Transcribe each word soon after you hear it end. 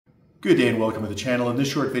Good day and welcome to the channel. In this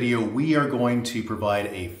short video, we are going to provide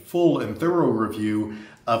a full and thorough review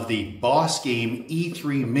of the Bosgame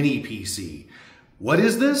E3 MiniPC. What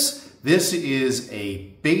is this? This is a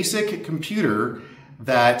basic computer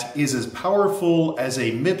that is as powerful as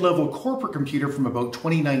a mid-level corporate computer from about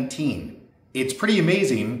 2019. It's pretty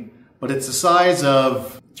amazing, but it's the size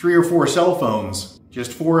of 3 or 4 cell phones,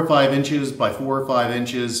 just 4 or 5 inches by 4 or 5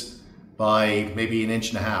 inches by maybe 1.5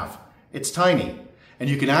 inches. It's tiny. And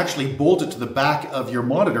you can actually bolt it to the back of your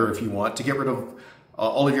monitor if you want to get rid of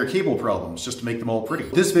all of your cable problems, just to make them all pretty.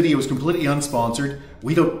 This video is completely unsponsored.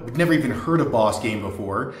 We've never even heard of Bosgame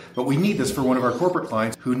before, but we need this for one of our corporate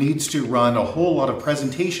clients who needs to run a whole lot of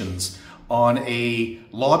presentations on a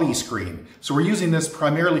lobby screen. So we're using this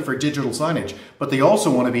primarily for digital signage, but they also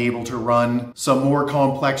want to be able to run some more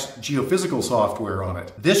complex geophysical software on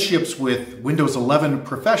it. This ships with Windows 11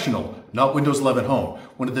 Professional, not Windows 11 Home,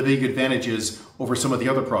 one of the big advantages over some of the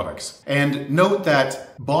other products. And note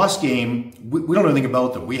that Bosgame, we don't know anything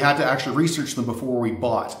about them. We had to actually research them before we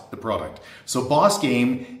bought the product. So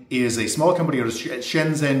Bosgame is a small company out of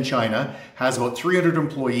Shenzhen, China, has about 300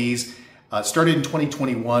 employees, started in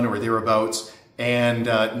 2021 or thereabouts, and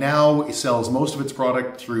now it sells most of its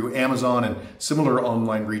product through Amazon and similar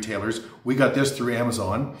online retailers. We got this through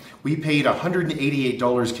Amazon. We paid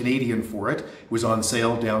 $188 Canadian for it. It was on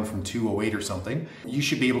sale, down from $208 or something. You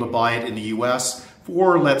should be able to buy it in the US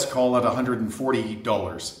for, let's call it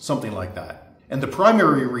 $140, something like that. And the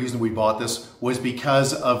primary reason we bought this was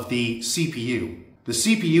because of the CPU. The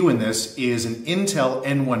CPU in this is an Intel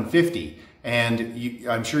N150. And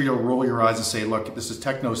I'm sure you'll roll your eyes and say, look, this is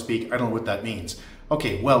techno speak, I don't know what that means.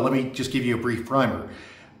 Okay, well, let me just give you a brief primer.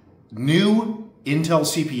 New Intel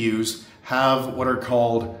CPUs have what are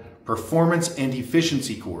called performance and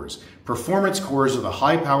efficiency cores. Performance cores are the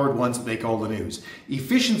high-powered ones that make all the news.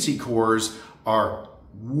 Efficiency cores are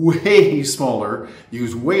way smaller,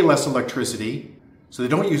 use way less electricity, so they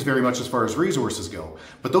don't use very much as far as resources go.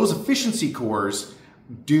 But those efficiency cores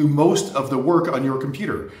do most of the work on your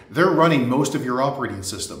computer. They're running most of your operating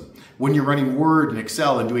system. When you're running Word and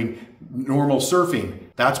Excel and doing normal surfing,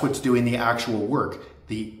 that's what's doing the actual work,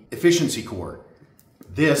 the efficiency core.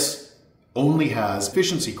 This only has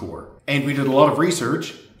efficiency core. And we did a lot of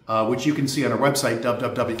research, which you can see on our website,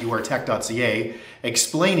 www.urtech.ca,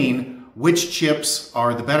 explaining which chips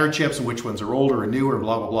are the better chips and which ones are older and newer and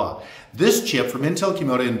blah, blah, blah. This chip from Intel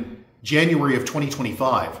came out in January of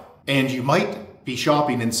 2025. And you might be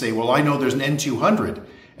shopping and say, well, I know there's an N200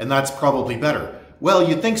 and that's probably better. Well,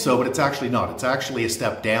 you'd think so, but it's actually not. It's actually a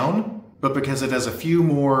step down, but because it has a few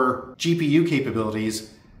more GPU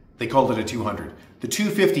capabilities, they called it a 200. The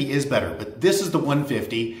 250 is better, but this is the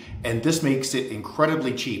 150, and this makes it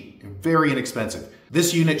incredibly cheap and very inexpensive.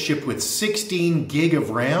 This unit shipped with 16 gig of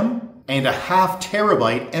RAM and a 0.5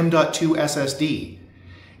 terabyte M.2 SSD.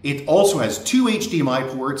 It also has 2 HDMI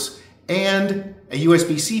ports and a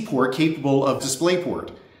USB-C port capable of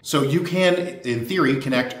DisplayPort. So you can, in theory,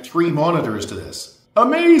 connect 3 monitors to this.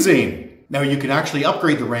 Amazing! Now you can actually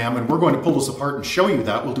upgrade the RAM, and we're going to pull this apart and show you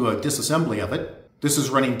that. We'll do a disassembly of it. This is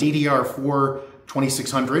running DDR4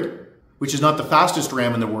 2600, which is not the fastest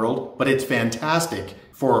RAM in the world, but it's fantastic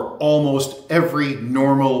for almost every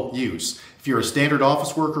normal use. If you're a standard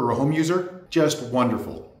office worker or a home user, just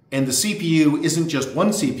wonderful. And the CPU isn't just one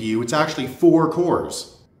CPU, it's actually 4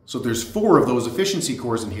 cores. So there's 4 of those efficiency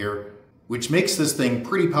cores in here, which makes this thing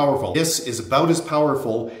pretty powerful. This is about as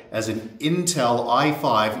powerful as an Intel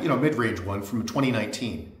i5, mid-range one from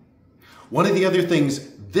 2019. One of the other things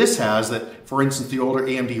this has that, for instance, the older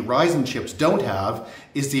AMD Ryzen chips don't have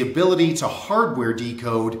is the ability to hardware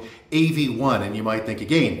decode AV1. And you might think,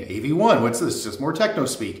 again, AV1, what's this? It's just more techno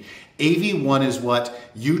speak. AV1 is what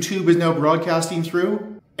YouTube is now broadcasting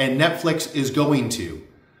through and Netflix is going to.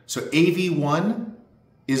 So AV1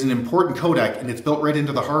 is an important codec, and it's built right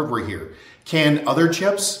into the hardware here. Can other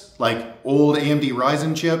chips, like old AMD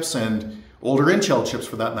Ryzen chips and older Intel chips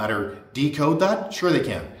for that matter, decode that? Sure they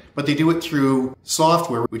can. But they do it through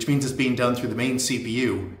software, which means it's being done through the main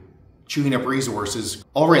CPU, chewing up resources.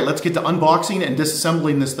 All right, let's get to unboxing and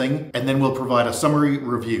disassembling this thing, and then we'll provide a summary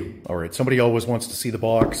review. All right, somebody always wants to see the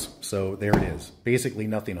box, so there it is. Basically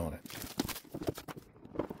nothing on it.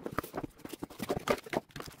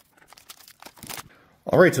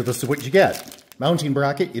 All right, so this is what you get. Mounting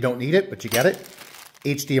bracket, you don't need it, but you get it.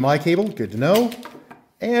 HDMI cable, good to know.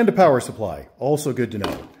 And a power supply, also good to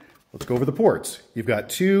know. Let's go over the ports. You've got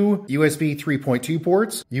 2 USB 3.2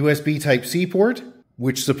 ports, USB Type-C port,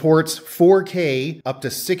 which supports 4K up to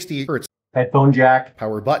 60 Hz. Headphone jack.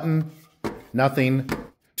 Power button, nothing.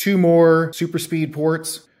 2 more super speed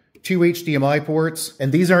ports, 2 HDMI ports,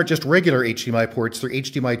 and these aren't just regular HDMI ports, they're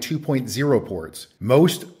HDMI 2.0 ports.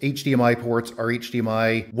 Most HDMI ports are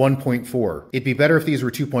HDMI 1.4. It'd be better if these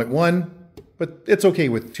were 2.1, but it's okay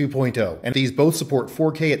with 2.0. And these both support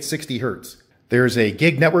 4K at 60 Hertz. There's a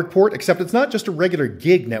gig network port, except it's not just a regular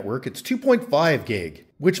gig network, it's 2.5 gig,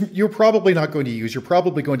 which you're probably not going to use. You're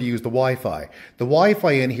probably going to use the Wi-Fi. The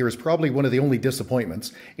Wi-Fi in here is probably one of the only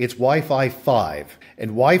disappointments. It's Wi-Fi 5,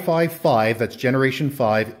 and Wi-Fi 5, that's generation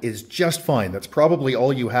 5, is just fine. That's probably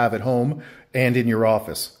all you have at home and in your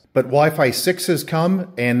office. But Wi-Fi 6 has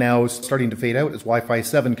come, and now it's starting to fade out as Wi-Fi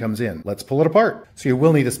 7 comes in. Let's pull it apart. So you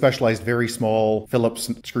will need a specialized, very small Phillips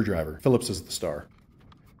screwdriver. Phillips is the star.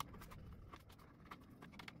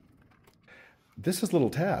 This is a little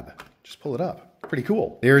tab. Just pull it up. Pretty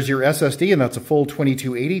cool. There's your SSD, and that's a full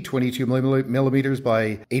 2280, 22 millimeters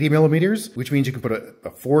by 80 millimeters, which means you can put a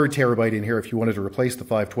 4 terabyte in here if you wanted to replace the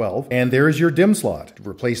 512. And there's your DIMM slot.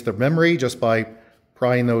 Replace the memory just by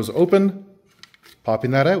prying those open, popping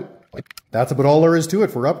that out. That's about all there is to it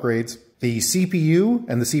for upgrades. The CPU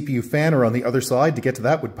and the CPU fan are on the other side. To get to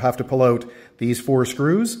that, would have to pull out these 4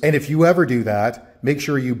 screws. And if you ever do that, make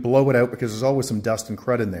sure you blow it out because there's always some dust and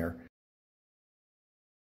crud in there.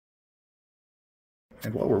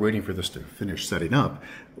 And while we're waiting for this to finish setting up,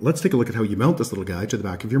 let's take a look at how you mount this little guy to the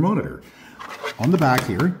back of your monitor. On the back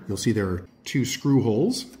here, you'll see there are 2 screw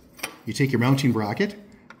holes. You take your mounting bracket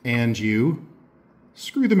and you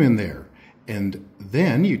screw them in there. And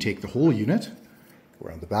then you take the whole unit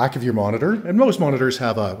around the back of your monitor. And most monitors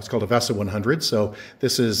have what's called a VESA 100, so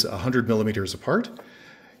this is 100 millimeters apart.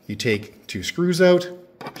 You take 2 screws out,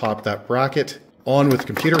 pop that bracket on with the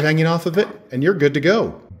computer hanging off of it, and you're good to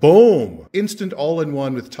go. Boom! Instant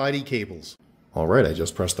all-in-one with tidy cables. All right, I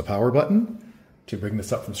just pressed the power button to bring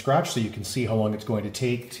this up from scratch so you can see how long it's going to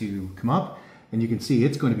take to come up, and you can see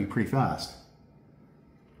it's going to be pretty fast.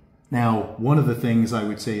 Now, one of the things I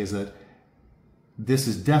would say is that this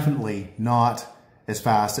is definitely not as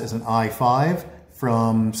fast as an i5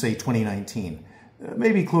 from, say, 2019.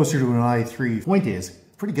 Maybe closer to an i3. Point is,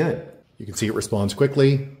 pretty good. You can see it responds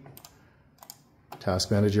quickly. Task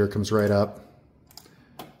Manager comes right up.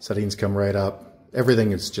 Settings come right up.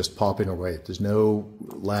 Everything is just popping away. There's no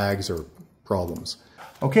lags or problems.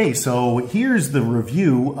 Okay, so here's the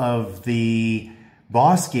review of the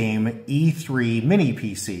Bosgame E3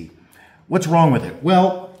 MiniPC. What's wrong with it?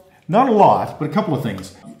 Well, not a lot, but a couple of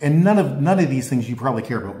things. And none of these things you probably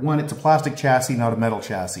care about. One, it's a plastic chassis, not a metal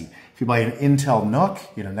chassis. If you buy an Intel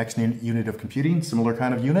NUC, next unit of computing, similar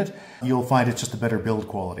kind of unit, you'll find it's just a better build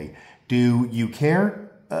quality. Do you care?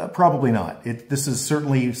 Probably not. This is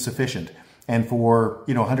certainly sufficient. And for,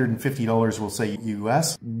 $150, we'll say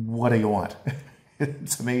US, what do you want?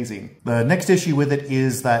 It's amazing. The next issue with it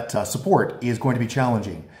is that support is going to be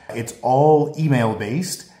challenging. It's all email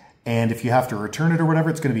based, and if you have to return it or whatever,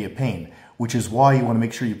 it's going to be a pain, which is why you want to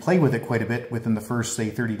make sure you play with it quite a bit within the first, say,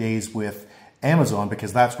 30 days with Amazon,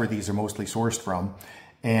 because that's where these are mostly sourced from.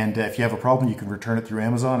 And if you have a problem, you can return it through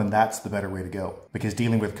Amazon, and that's the better way to go. Because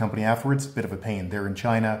dealing with a company afterwards, a bit of a pain. They're in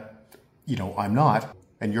China, I'm not,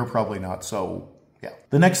 and you're probably not, so yeah.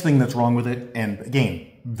 The next thing that's wrong with it, and again,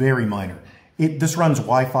 very minor, this runs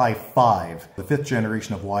Wi-Fi 5, the 5th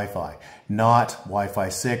generation of Wi-Fi, not Wi-Fi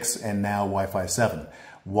 6 and now Wi-Fi 7.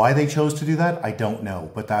 Why they chose to do that, I don't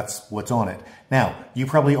know, but that's what's on it. Now, you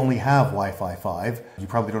probably only have Wi-Fi 5. You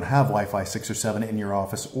probably don't have Wi-Fi 6 or 7 in your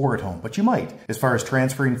office or at home, but you might. As far as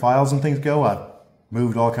transferring files and things go, I've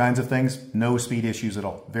moved all kinds of things. No speed issues at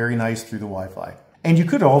all. Very nice through the Wi-Fi. And you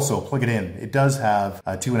could also plug it in. It does have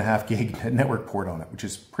a 2.5 gig network port on it, which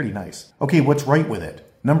is pretty nice. Okay, what's right with it?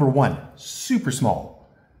 Number 1, super small.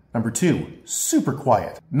 Number 2, super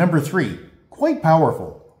quiet. Number 3, quite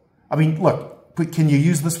powerful. I mean, look, but can you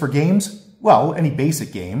use this for games? Well, any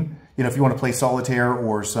basic game. If you want to play solitaire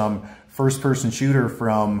or some first-person shooter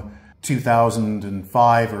from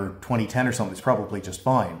 2005 or 2010 or something, it's probably just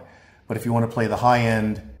fine. But if you want to play the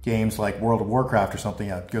high-end games like World of Warcraft or something,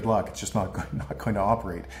 yeah, good luck. It's just not going to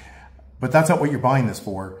operate. But that's not what you're buying this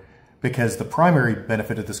for, because the primary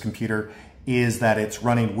benefit of this computer is that it's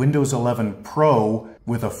running Windows 11 Pro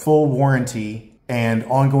with a full warranty and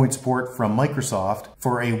ongoing support from Microsoft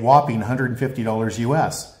for a whopping $150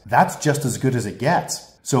 US. That's just as good as it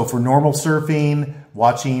gets. So for normal surfing,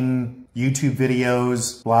 watching YouTube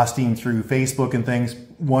videos, blasting through Facebook and things,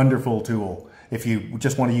 wonderful tool. If you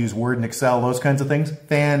just want to use Word and Excel, those kinds of things,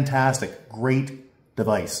 fantastic, great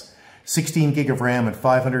device. 16 gig of RAM and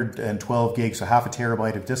 512 gigs, so half a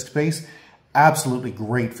terabyte of disk space, absolutely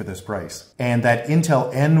great for this price. And that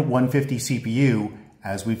Intel N150 CPU,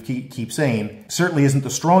 as we keep saying, certainly isn't the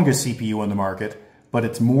strongest CPU on the market, but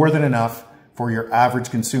it's more than enough for your average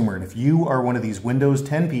consumer. And if you are one of these Windows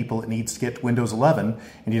 10 people that needs to get to Windows 11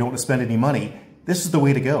 and you don't want to spend any money, this is the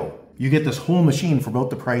way to go. You get this whole machine for about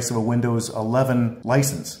the price of a Windows 11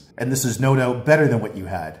 license. And this is no doubt better than what you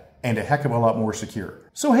had, and a heck of a lot more secure.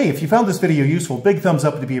 So hey, if you found this video useful, big thumbs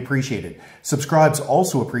up to be appreciated. Subscribe's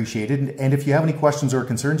also appreciated, and if you have any questions or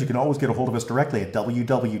concerns, you can always get a hold of us directly at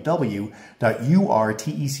www.urtech.ca,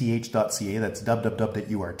 that's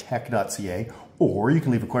www.urtech.ca, or you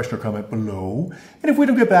can leave a question or comment below, and if we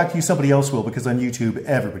don't get back to you, somebody else will, because on YouTube,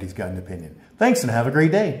 everybody's got an opinion. Thanks and have a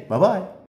great day. Bye-bye.